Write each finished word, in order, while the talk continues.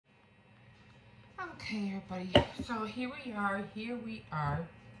Okay, everybody. So here we are.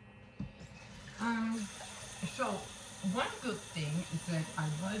 So one good thing is that I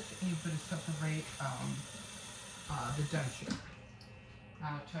was able to separate the denture.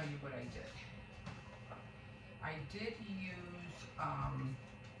 I'll tell you what I did. I did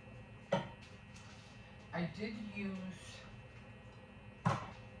use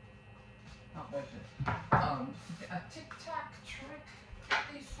what was it? A tic tac trick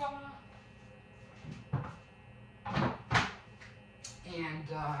they saw, and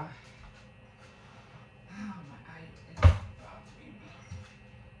oh my eye is bothering me.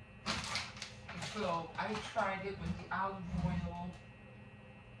 So I tried it with the olive oil,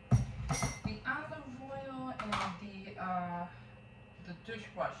 and the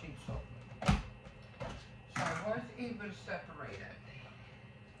dishwashing soap. So I was able to separate it.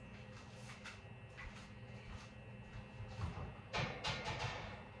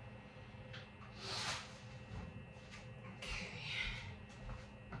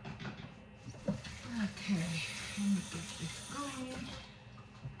 Okay, let me get this going.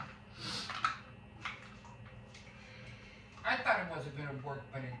 I thought it wasn't gonna work,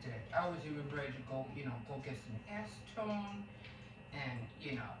 but it did. I was even ready to go, go get some acetone and,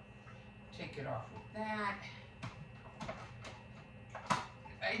 take it off with that.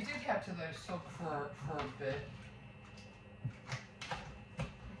 I did have to let it soak for a bit.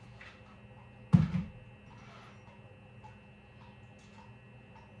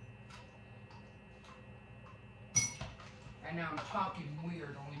 And now I'm talking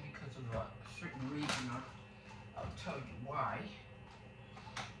weird only because of a certain reason. I'll tell you why.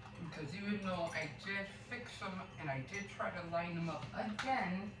 Because even though I did fix them and I did try to line them up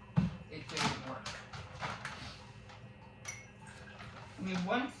again, it didn't work. I mean,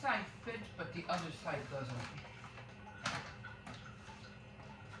 one side fits, but the other side doesn't.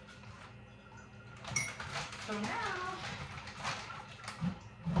 So now,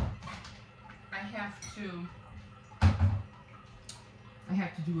 I have to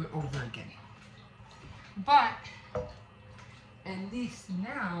do it over again. But, at least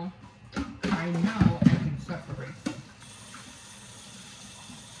now, I know I can separate.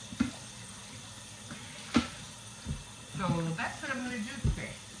 So that's what I'm going to do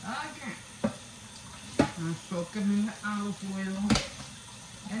today. Again, I'm going to soak them in the olive oil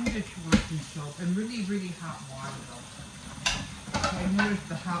and dishwashing soap, and really, really hot water though. So I noticed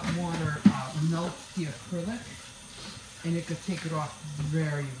the hot water melts the acrylic, and it could take it off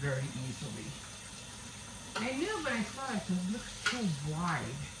very, very easily. I knew, but I thought it looked so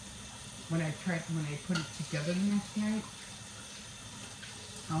wide when I put it together last night.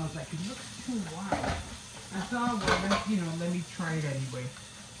 I was like, it looks too wide. I thought, well, let me try it anyway.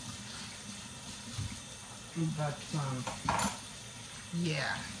 But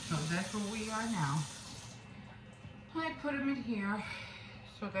yeah, so that's where we are now. I put them in here,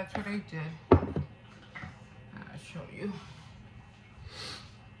 so that's what I did. I'll show you.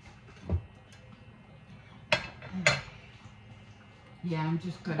 Yeah, I'm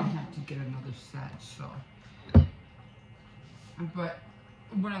just gonna have to get another set, so. But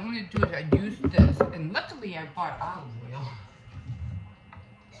what I'm gonna do is I use this, and luckily I bought olive oil.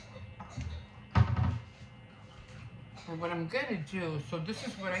 And what I'm gonna do, so this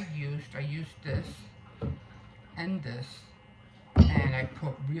is what I used. I used this and this, and I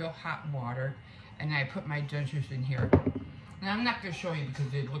put real hot water, and I put my dentures in here. And I'm not gonna show you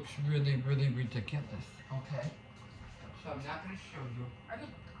because it looks really, really ridiculous, okay? So I'm not gonna show you. I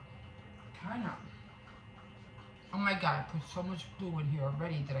can kind of. Oh my God, I put so much glue in here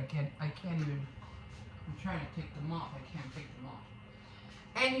already that I can't even, I'm trying to take them off. I can't take them off.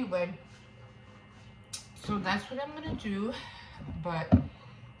 Anyway, so that's what I'm gonna do, but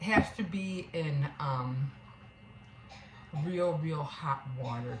it has to be in real, real hot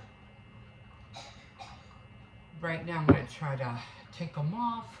water. Right now I'm gonna try to take them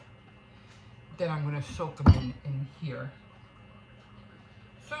off. Then I'm gonna soak them in here.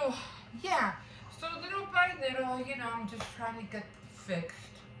 So yeah, so little by little, I'm just trying to get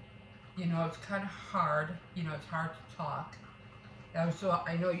fixed. It's kind of hard. It's hard to talk. So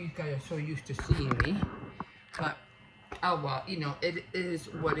I know you guys are so used to seeing me, but oh well, it is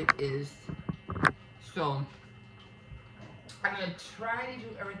what it is. So I'm gonna try to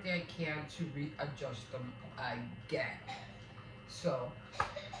do everything I can to readjust them again. So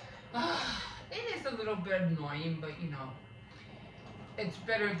it is a little bit annoying, but it's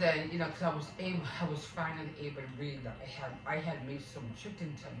better than because I was finally able to read. I had made some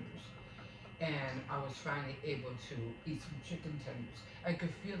chicken tenders, and I was finally able to eat some chicken tenders. I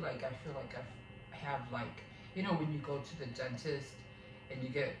feel like I have like when you go to the dentist and you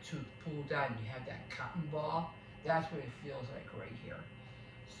get a tooth pulled out and you have that cotton ball. That's what it feels like right here.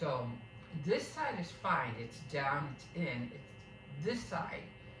 So this side is fine. It's down, it's in. It's this side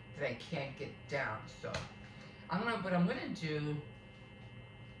that I can't get down. So what I'm gonna do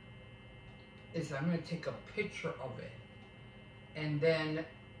is I'm gonna take a picture of it, and then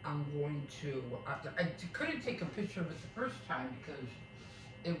I'm going to. I couldn't take a picture of it the first time because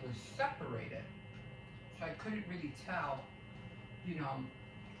it was separated, so I couldn't really tell, you know,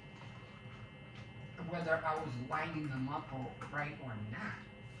 whether I was lining them up right or not.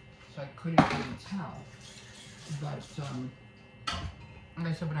 So I couldn't really tell. But like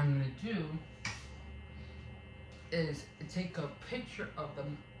I said, what I'm going to do is take a picture of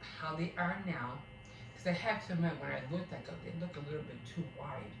them, how they are now. Because I have to admit, when I looked at them, they look a little bit too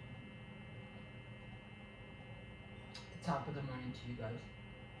wide. Top of the morning to you guys.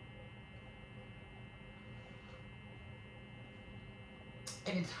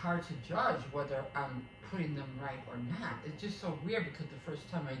 And it's hard to judge whether I'm putting them right or not. It's just so weird because the first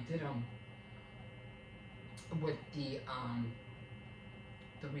time I did them with the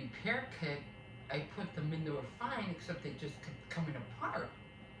repair kit, I put them in, they were fine, except they just kept coming apart.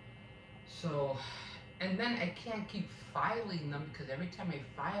 So, and then I can't keep filing them because every time I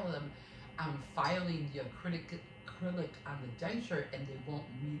file them, I'm filing the acrylic on the denture, and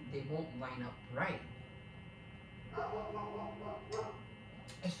they won't line up right.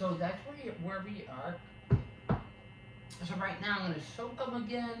 So that's where we are. So right now I'm going to soak them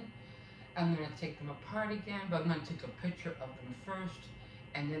again. I'm going to take them apart again, but I'm going to take a picture of them first,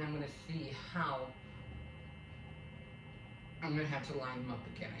 and then I'm going to see how I'm going to have to line them up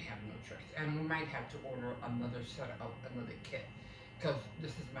again. I have no choice. And we might have to order another set of another kit, because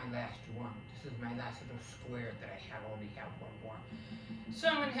this is my last one. This is my last little square that I only have one more. So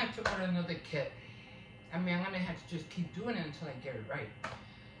I'm going to have to order another kit. I mean, I'm going to have to just keep doing it until I get it right.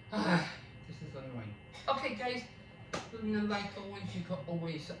 This is annoying. Okay, guys, like always, you can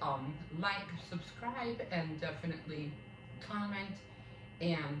always like, subscribe, and definitely comment.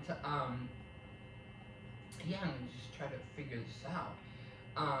 And yeah, I'm gonna just try to figure this out.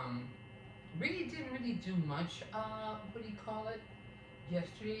 Really didn't really do much. What do you call it?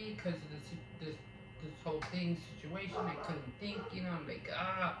 Yesterday, because of this whole situation, I couldn't think. You know, I'm like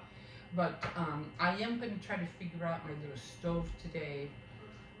But I am going to try to figure out my little stove today.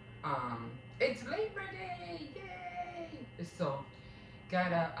 It's Labor Day, yay! So,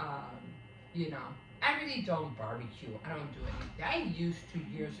 gotta, you know, I really don't barbecue. I don't do anything. I used to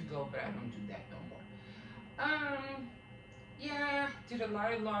years ago, but I don't do that no more. Yeah, did a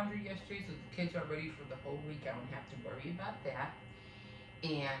lot of laundry yesterday, so the kids are ready for the whole week. I don't have to worry about that.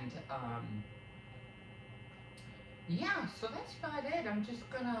 And, yeah, so that's about it. I'm just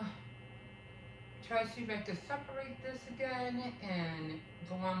gonna try to see if I can separate this again and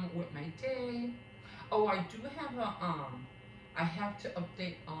go on with my day. Oh, I do have I have to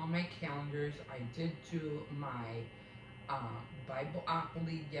update all my calendars. I did do my Bible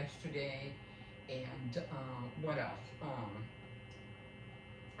Opoly yesterday, and what else?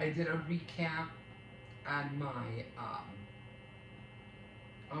 I did a recap on my,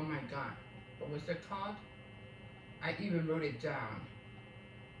 oh my God, what was it called? I even wrote it down.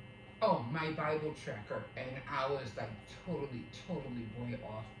 Oh, my Bible tracker, and I was like totally way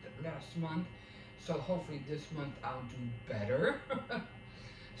off last month. So hopefully this month I'll do better.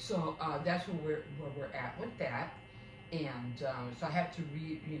 So that's where we're at with that. And so I have to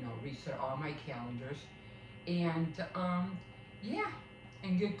reset all my calendars, and yeah,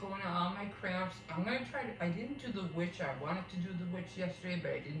 and get going on all my crafts. I'm gonna try to. I didn't do the witch. I wanted to do the witch yesterday,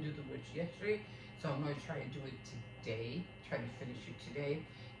 but I didn't do the witch yesterday. So I'm gonna try to do it today. Try to finish it today.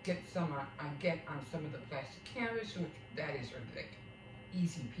 Get some on some of the plastic canvas, which that is like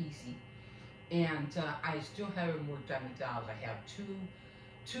easy peasy. And I still haven't worked on the dolls. I have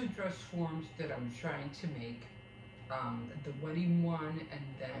two dress forms that I'm trying to make. The wedding one, and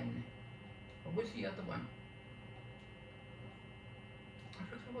then what was the other one? I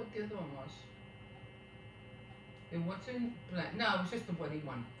forgot what the other one was. It wasn't black. No, it was just the wedding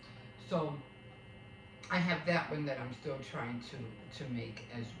one. So I have that one that I'm still trying to make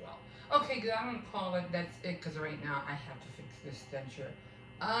as well. Okay, good. I'm gonna call it. That's it. Because right now I have to fix this denture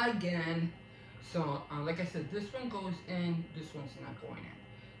again. So like I said, this one goes in. This one's not going in.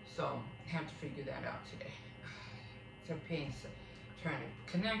 So I have to figure that out today. It's a pain trying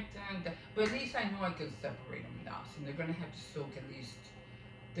to connect them, but at least I know I can separate them now. So they're gonna have to soak at least.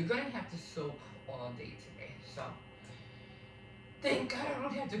 They're gonna have to soak all day today. So thank God I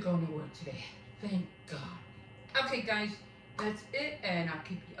don't have to go to work today. Thank God. Okay, guys, that's it, and I'll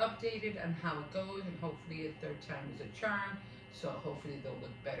keep you updated on how it goes, and hopefully a third time is a charm. So hopefully they'll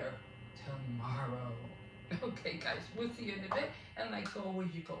look better tomorrow. Okay, guys, we'll see you in a bit. And like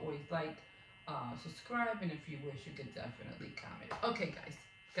always, you can always like, subscribe, and if you wish, you can definitely comment. Okay, guys,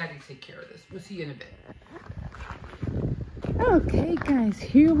 gotta take care of this. We'll see you in a bit. Okay, guys,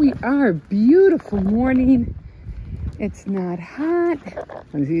 here we are. Beautiful morning. It's not hot.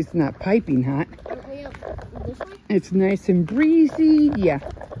 It's not piping hot. It's nice and breezy. Yeah.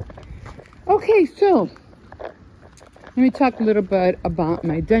 Okay, so let me talk a little bit about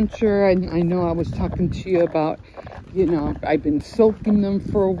my denture. I know I was talking to you about, you know, I've been soaking them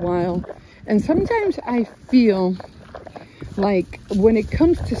for a while. And sometimes I feel like when it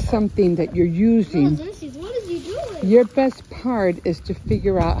comes to something that you're using, your best part is to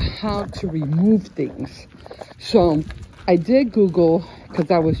figure out how to remove things. So I did Google,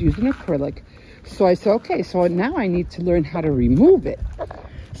 because I was using acrylic. So I said, okay, so now I need to learn how to remove it.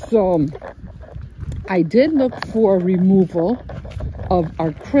 So I did look for removal of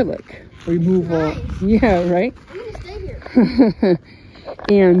acrylic. Removal. Nice. Yeah, right? You can stay here.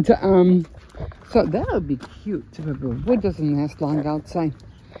 And so that would be cute. Wood doesn't last long outside.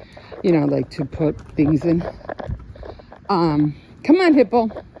 You know, like to put things in. Come on, Hippo.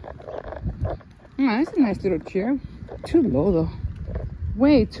 Oh, that's a nice little chair. Too low, though.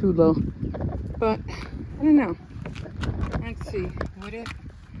 Way too low. But, I don't know. Let's see. Would it?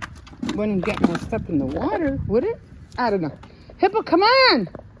 Wouldn't get messed up in the water, would it? I don't know. Hippo, come on!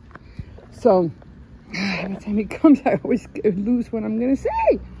 So, every time he comes, I always lose what I'm going to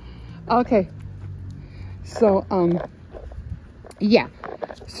say. Okay. So, yeah.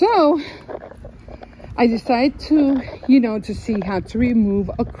 So, I decided to, you know, to see how to remove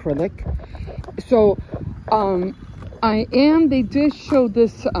acrylic. So, they did show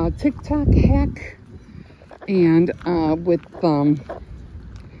this TikTok hack, and with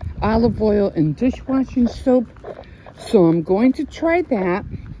olive oil and dishwashing soap. So I'm going to try that.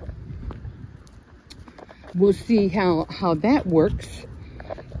 We'll see how that works.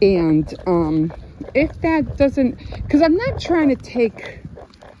 And if that doesn't, because I'm not trying to take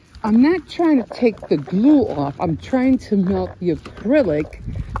the glue off. I'm trying to melt the acrylic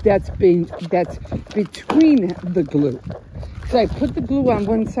that's between the glue. So I put the glue on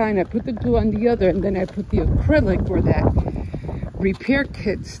one side, I put the glue on the other, and then I put the acrylic or that repair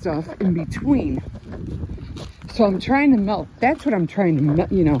kit stuff in between. So I'm trying to melt. That's what I'm trying to,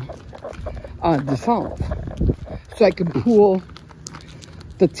 you know, dissolve. So I can pull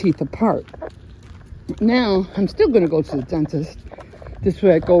the teeth apart. Now, I'm still going to go to the dentist. This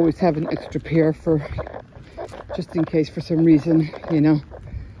way I can always have an extra pair for, just in case for some reason, you know,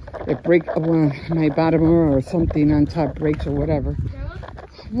 it break my bottom or something on top breaks or whatever.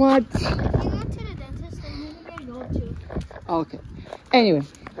 What? If you go to the dentist, then who are you going to go to? Okay. Anyway.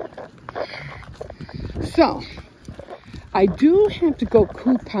 So, I do have to go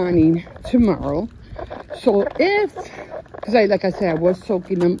couponing tomorrow. So because like I said, I was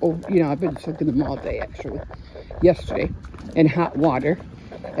soaking them, you know, I've been soaking them all day actually, yesterday, in hot water,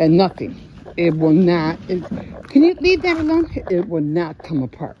 and nothing. It will not, can you leave that alone? It will not come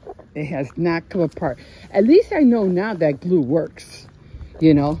apart. It has not come apart. At least I know now that glue works.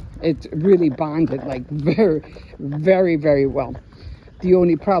 You know, it's really bonded like very, very, very well. The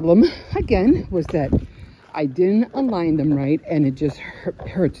only problem, again, was that I didn't align them right, and it just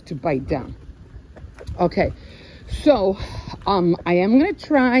hurts to bite down. Okay, so I am going to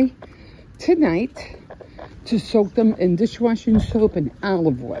try tonight to soak them in dishwashing soap and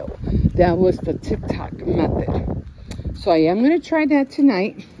olive oil. That was the TikTok method. So I am going to try that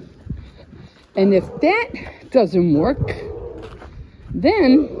tonight. And if that doesn't work,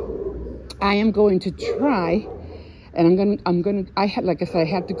 then I am going to try, and like I said, I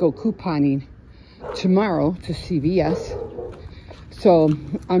have to go couponing tomorrow to CVS. So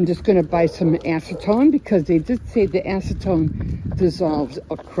I'm just going to buy some acetone, because they did say the acetone dissolves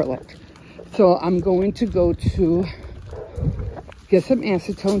acrylic. So I'm going to go to get some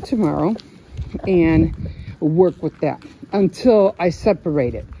acetone tomorrow and work with that until I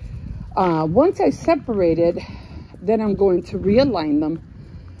separate it. Once I separate it, then I'm going to realign them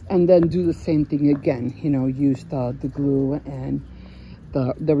and then do the same thing again. You know, use the glue and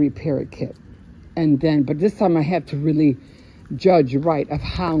the repair kit. And then, but this time I have to really judge right of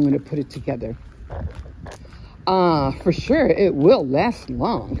how I'm going to put it together. For sure, it will last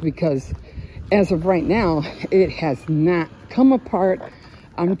long, because as of right now, it has not come apart.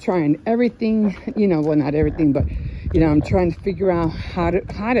 I'm trying everything, you know, well, not everything, but, you know, I'm trying to figure out how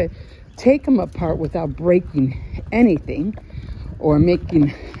to take them apart without breaking anything or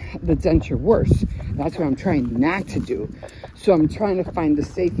making the denture worse. That's what I'm trying not to do. So I'm trying to find the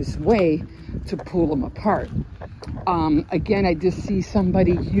safest way to pull them apart. Again, I just see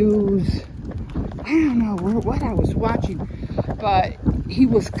somebody use, I don't know what I was watching, but he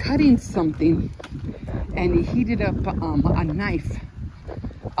was cutting something and he heated up a knife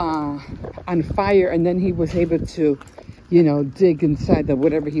on fire, and then he was able to, you know, dig inside the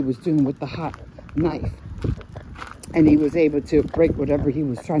whatever he was doing with the hot knife, and he was able to break whatever he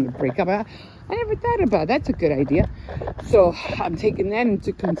was trying to break up. I never thought about it. That's a good idea. So I'm taking that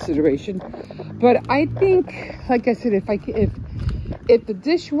into consideration. But I think, like I said, if the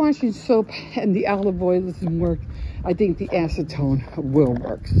dishwashing soap and the olive oil doesn't work, I think the acetone will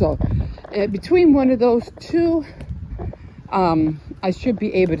work. So between one of those two, I should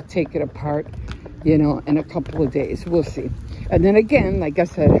be able to take it apart, you know, in a couple of days. We'll see. And then again, like I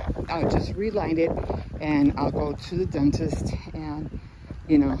said, I'll just reline it and I'll go to the dentist and,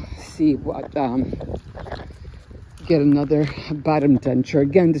 you know, see what, get another bottom denture.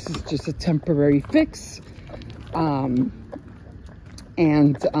 Again, this is just a temporary fix. I mean,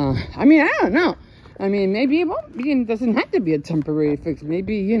 I don't know. I mean, maybe it won't be, it doesn't have to be a temporary fix.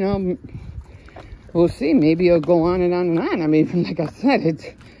 Maybe, you know, we'll see. Maybe it'll go on and on and on. I mean, like I said,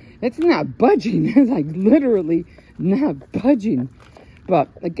 it's not budging. It's like literally not budging. But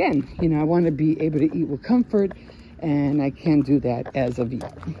again, you know, I want to be able to eat with comfort, and I can't do that as of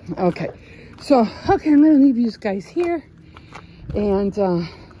yet. Okay, so, okay, I'm going to leave you guys here, and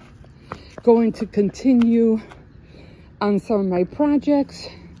going to continue on some of my projects.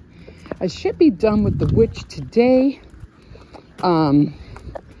 I should be done with the witch today. I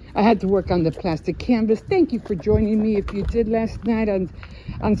had to work on the plastic canvas. Thank you for joining me if you did last night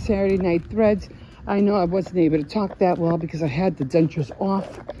on Saturday Night Threads. I know I wasn't able to talk that well because I had the dentures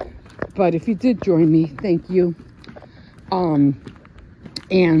off. But if you did join me, thank you. I'm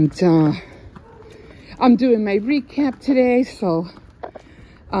doing my recap today. So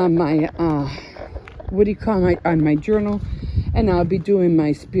on my, what do you call it, on my journal. And I'll be doing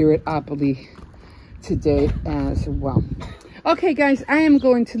my Spiritopoly today as well. Okay, guys, I am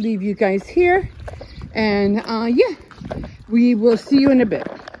going to leave you guys here. And, yeah, we will see you in a bit.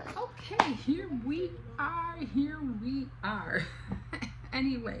 Okay, here we are.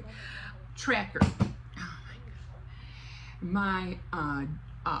 Anyway, tracker. Oh, my God.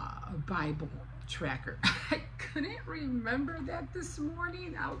 My Bible tracker. I couldn't remember that this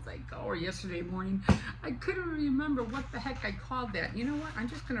morning. I was like, oh, or yesterday morning. I couldn't remember what the heck I called that. You know what? I'm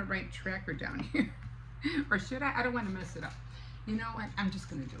just going to write tracker down here. Or should I? I don't want to mess it up. You know what? I'm just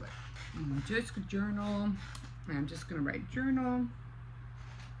going to do it. Just journal. I'm just going to write journal.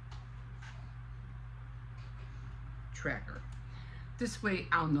 Tracker. This way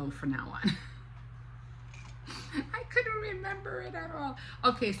I'll know from now on. I couldn't remember it at all.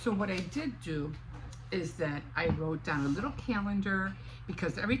 Okay, so what I did do is that I wrote down a little calendar,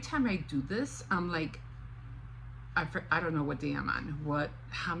 because every time I do this, I'm like, I don't know what day I'm on,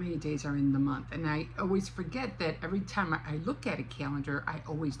 how many days are in the month. And I always forget that every time I look at a calendar, I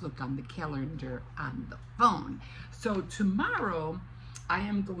always look on the calendar on the phone. So tomorrow I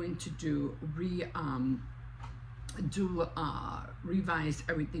am going to revise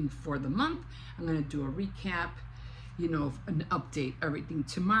everything for the month. I'm going to do a recap, you know, an update everything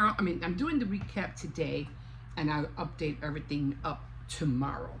tomorrow. I mean, I'm doing the recap today, and I'll update everything up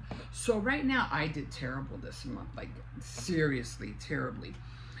tomorrow. So right now I did terrible this month, like seriously terribly.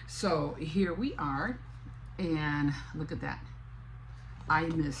 So here we are, and look at that. I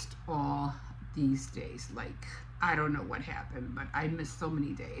missed all these days. Like, I don't know what happened, but I missed so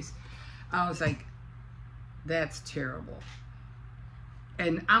many days. I was like, that's terrible.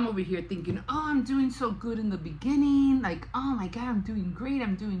 And I'm over here thinking, oh, I'm doing so good in the beginning. Like, oh my God, I'm doing great.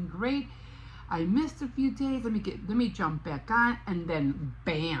 I'm doing great. I missed a few days. Let me jump back on. And then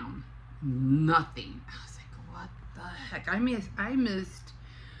bam, nothing. I was like, what the heck? I missed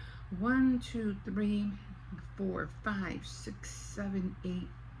 1, 2, 3, 4, 5, 6, 7, 8.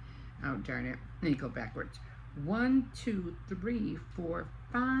 Oh, darn it. Let me go backwards. 1, 2, 3, 4,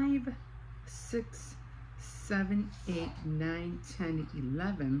 5, 6, 7, 8, 9, 10,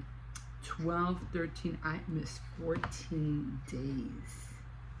 11, 12, 13. I missed 14 days.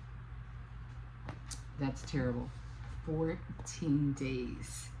 That's terrible. 14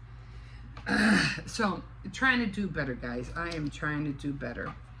 days. So, trying to do better, guys. I am trying to do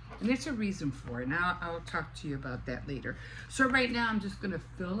better. And there's a reason for it. Now, I'll talk to you about that later. So, right now, I'm just going to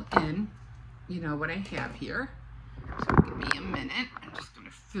fill in, you know, what I have here. So, give me a minute. I'm just going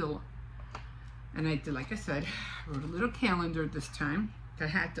to fill. And I did, like I said, wrote a little calendar this time. I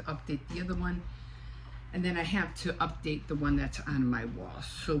had to update the other one. And then I have to update the one that's on my wall.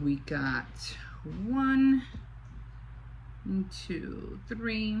 So, we got 1, 2,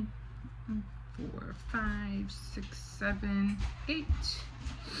 3, 4, 5, 6, 7, 8,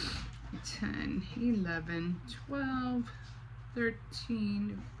 10, 11, 12,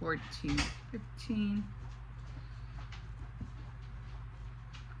 13, 14, 15.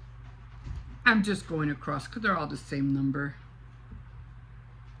 I'm just going across because they're all the same number.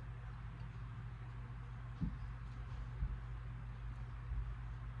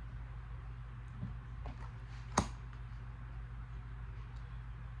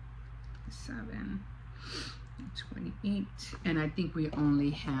 Seven, 28, and I think we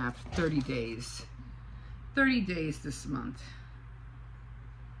only have 30 days. 30 days this month.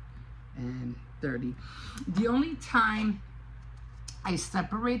 And 30. The only time I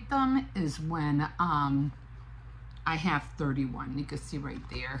separate them is when I have 31. You can see right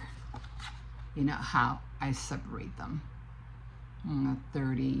there, you know, how I separate them.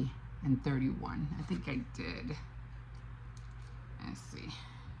 30 and 31. I think I did. Let's see.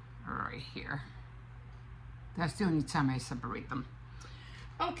 Right here. That's the only time I separate them.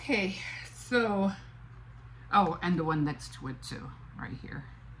 Okay, so, oh, and the one next to it too, right here.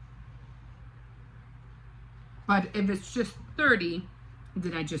 But if it's just 30,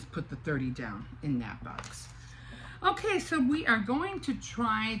 then I just put the 30 down in that box. Okay, so we are going to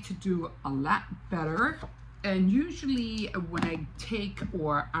try to do a lot better. And usually when I take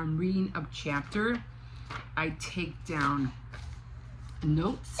or I'm reading a chapter, I take down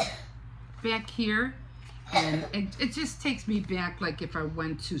notes back here, and it just takes me back, like if I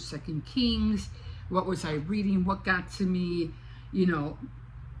went to 2 Kings, what was I reading, what got to me, you know,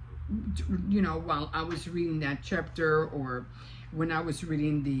 while I was reading that chapter, or when I was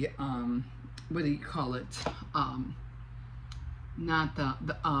reading the what do you call it, not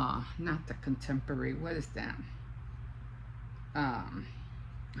the contemporary, what is that, oh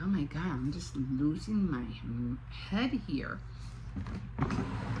my god, I'm just losing my head here.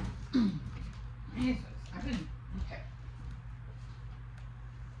 Jesus, I've been, okay.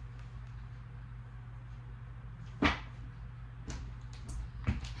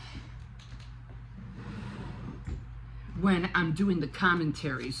 When I'm doing the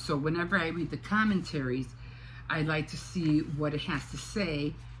commentaries, so whenever I read the commentaries, I like to see what it has to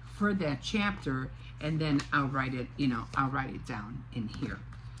say for that chapter, and then I'll write it, you know, I'll write it down in here,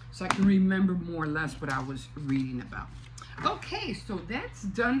 so I can remember more or less what I was reading about. Okay, so that's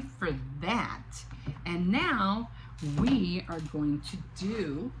done for that. And now we are going to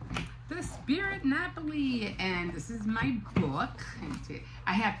do the Spirit Napoli. And this is my book.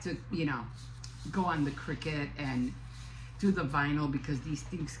 I have to, you know, go on the Cricut and do the vinyl because these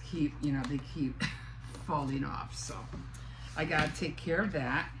things keep, you know, they keep falling off. So I got to take care of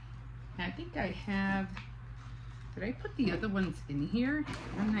that. And I think I have, did I put the other ones in here?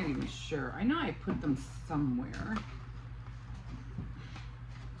 I'm not even sure. I know I put them somewhere.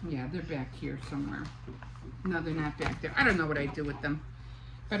 Yeah, they're back here somewhere. No, they're not back there. I don't know what I do with them,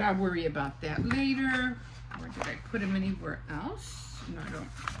 but I'll worry about that later. Or did I put them anywhere else? No, I don't.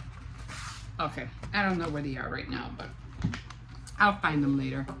 Okay, I don't know where they are right now, but I'll find them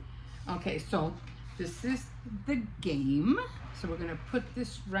later. Okay, so this is the game. So we're gonna put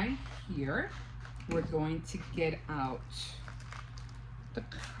this right here. We're going to get out the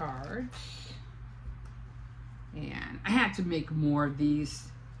cards. And I had to make more of these.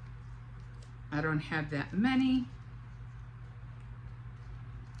 I don't have that many.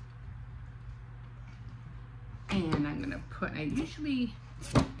 And I'm gonna put, I do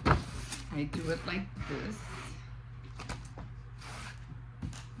it like this.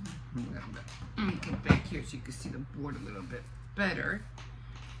 Let me get back here so you can see the board a little bit better.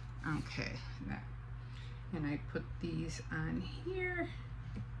 Okay, and I put these on here.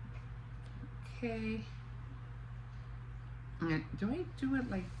 Okay. And do I do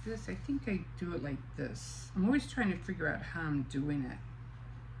it like this? I think I do it like this. I'm always trying to figure out how I'm doing it.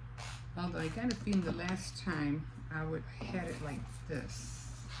 Although I got a feeling the last time I had it like this.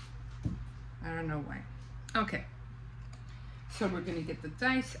 I don't know why. Okay. So we're gonna get the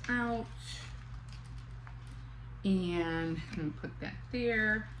dice out. And I'm gonna put that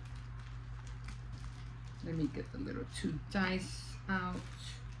there. Let me get the little 2 dice out.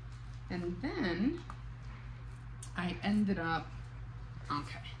 And then I ended up,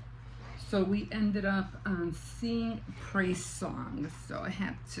 okay, so we ended up singing praise songs. So I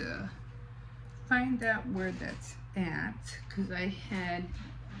have to find out where that's at, because I had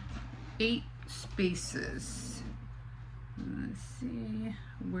 8 spaces. Let's see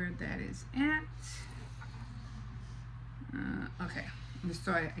where that is at. Okay,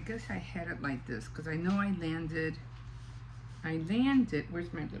 so I guess I had it like this, because I know I landed,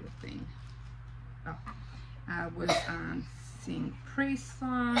 where's my little thing? Oh. I was on Sing Praise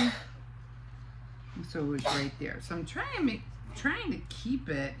Song, So it was right there. So I'm trying to keep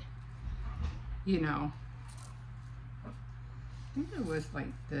it, you know. I think it was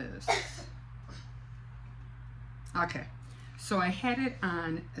like this. Okay. So I had it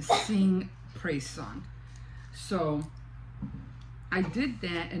on a sing praise song. So I did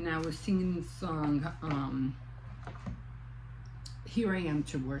that, and I was singing the song, Here I Am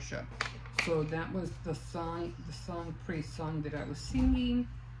to Worship. So that was the song praise song that I was singing.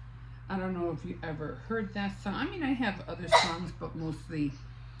 I don't know if you ever heard that song. I mean, I have other songs, but mostly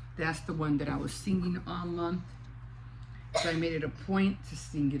that's the one that I was singing all month. So I made it a point to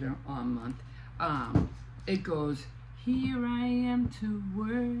sing it all month. It goes, here I am to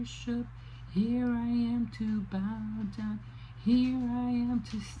worship, here I am to bow down, here I am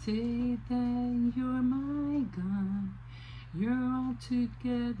to say that you're my God. You're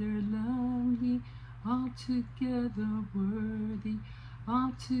altogether lovely, altogether worthy,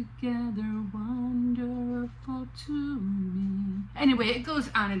 altogether wonderful to me. Anyway, it goes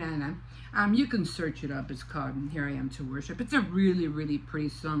on and on and on. You can search it up. It's called Here I Am to Worship. It's a really, really pretty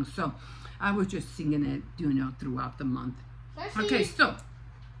song. So I was just singing it, you know, throughout the month. Okay, so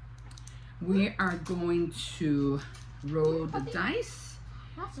we are going to roll the dice.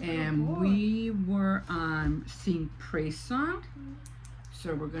 And we were on Sing Praise Song.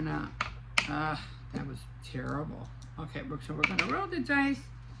 So we're gonna, that was terrible. Okay, so we're gonna roll the dice.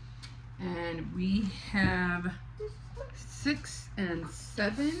 And we have 6 and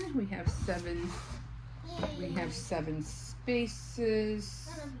 7. We have 7. We have 7 spaces.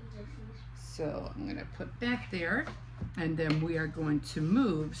 So I'm gonna put that there. And then we are going to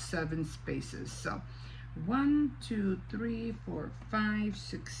move 7 spaces. So 1, 2, 3, 4, 5,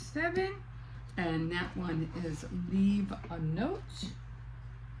 6, 7. And that one is leave a note.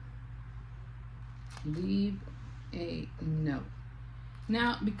 Leave a note.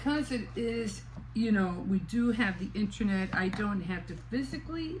 Now, because it is, you know, we do have the internet, I don't have to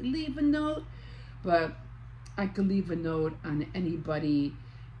physically leave a note, but I could leave a note on anybody,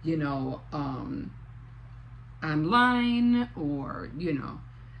 you know, online, or, you know,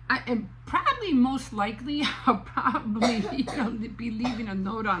 and probably most likely I'll probably, you know, be leaving a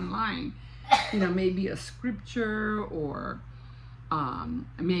note online, you know, maybe a scripture, or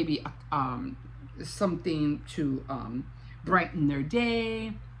maybe something to brighten their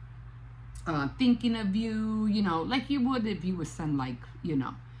day, thinking of you, you know, like you would if you would send, like, you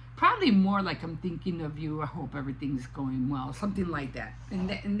know, probably more like I'm thinking of you, I hope everything's going well, something like that,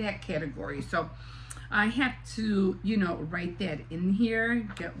 in that category. So I have to, you know, write that in here.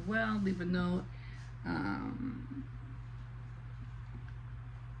 Get well, leave a note.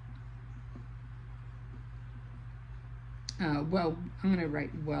 Well, I'm gonna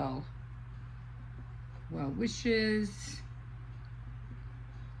write well wishes,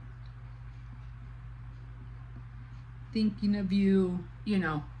 thinking of you, you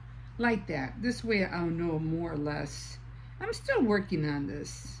know, like that. This way I'll know more or less. I'm still working on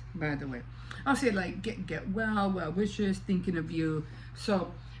this, by the way. I'll say, like, get well wishes, thinking of you.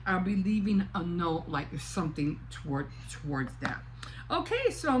 So I'll be leaving a note, like something towards that.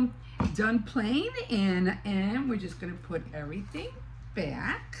 Okay, so done playing, and we're just gonna put everything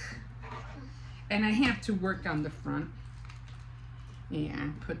back. And I have to work on the front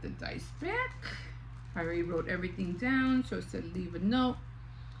and put the dice back. I already wrote everything down, so it said leave a note.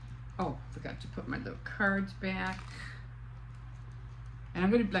 Oh, forgot to put my little cards back. And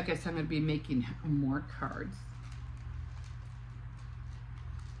I'm gonna, like I said, I'm gonna be making more cards.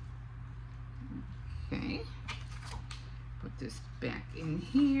 Okay, put this back in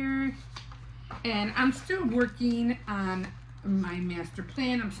here. And I'm still working on my master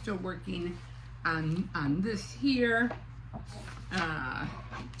plan. I'm still working on this here.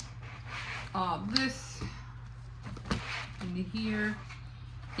 All this in here.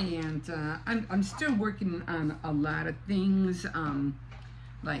 And I'm still working on a lot of things.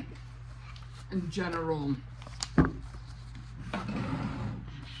 Like general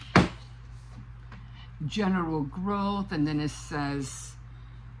growth, and then it says,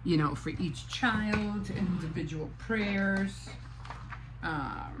 you know, for each child, individual prayers,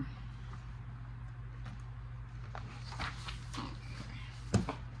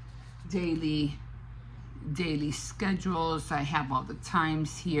 daily schedules. I have all the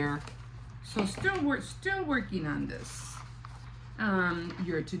times here, so still working on this.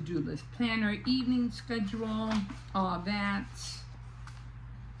 Your to-do list planner, evening schedule, all that.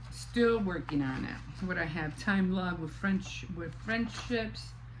 Still working on it. What I have, time log with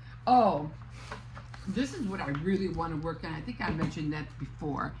friendships. Oh, this is what I really want to work on. I think I mentioned that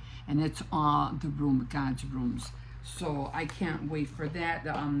before, and it's all the God's rooms. So I can't wait for that.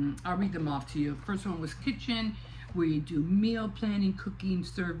 I'll read them off to you. First one was kitchen, where you do meal planning, cooking,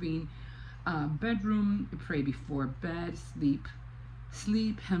 serving. Bedroom, pray before bed.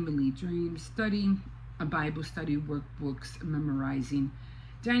 Sleep, heavenly dreams. Study, a Bible study, workbooks, memorizing.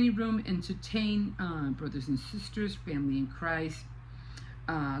 Dining room, entertain brothers and sisters, family in Christ.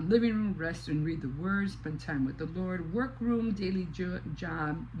 Living room, rest and read the word, spend time with the Lord. Workroom, daily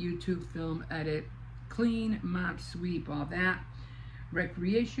job, YouTube, film, edit, clean, mop, sweep, all that.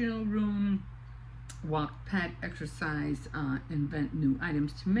 Recreational room, walk, pet, exercise, invent new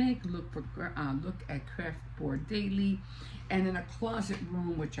items to make, look at craft board daily. And then a closet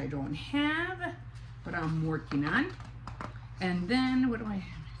room, which I don't have, but I'm working on. And then what do I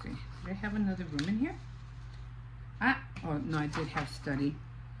have? Did I have another room in here? Oh no, I did have study.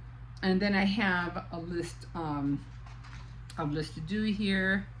 And then I have a list to do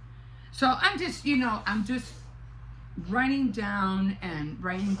here. So I'm just, I'm just writing down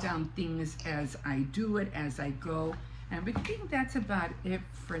things as I do it, as I go. And I think that's about it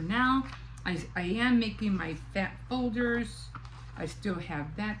for now. I am making my fat folders. I still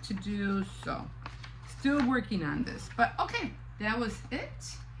have that to do, so still working on this. But okay, that was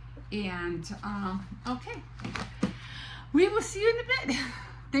it. And okay, we will see you in a bit.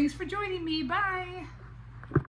 Thanks for joining me. Bye.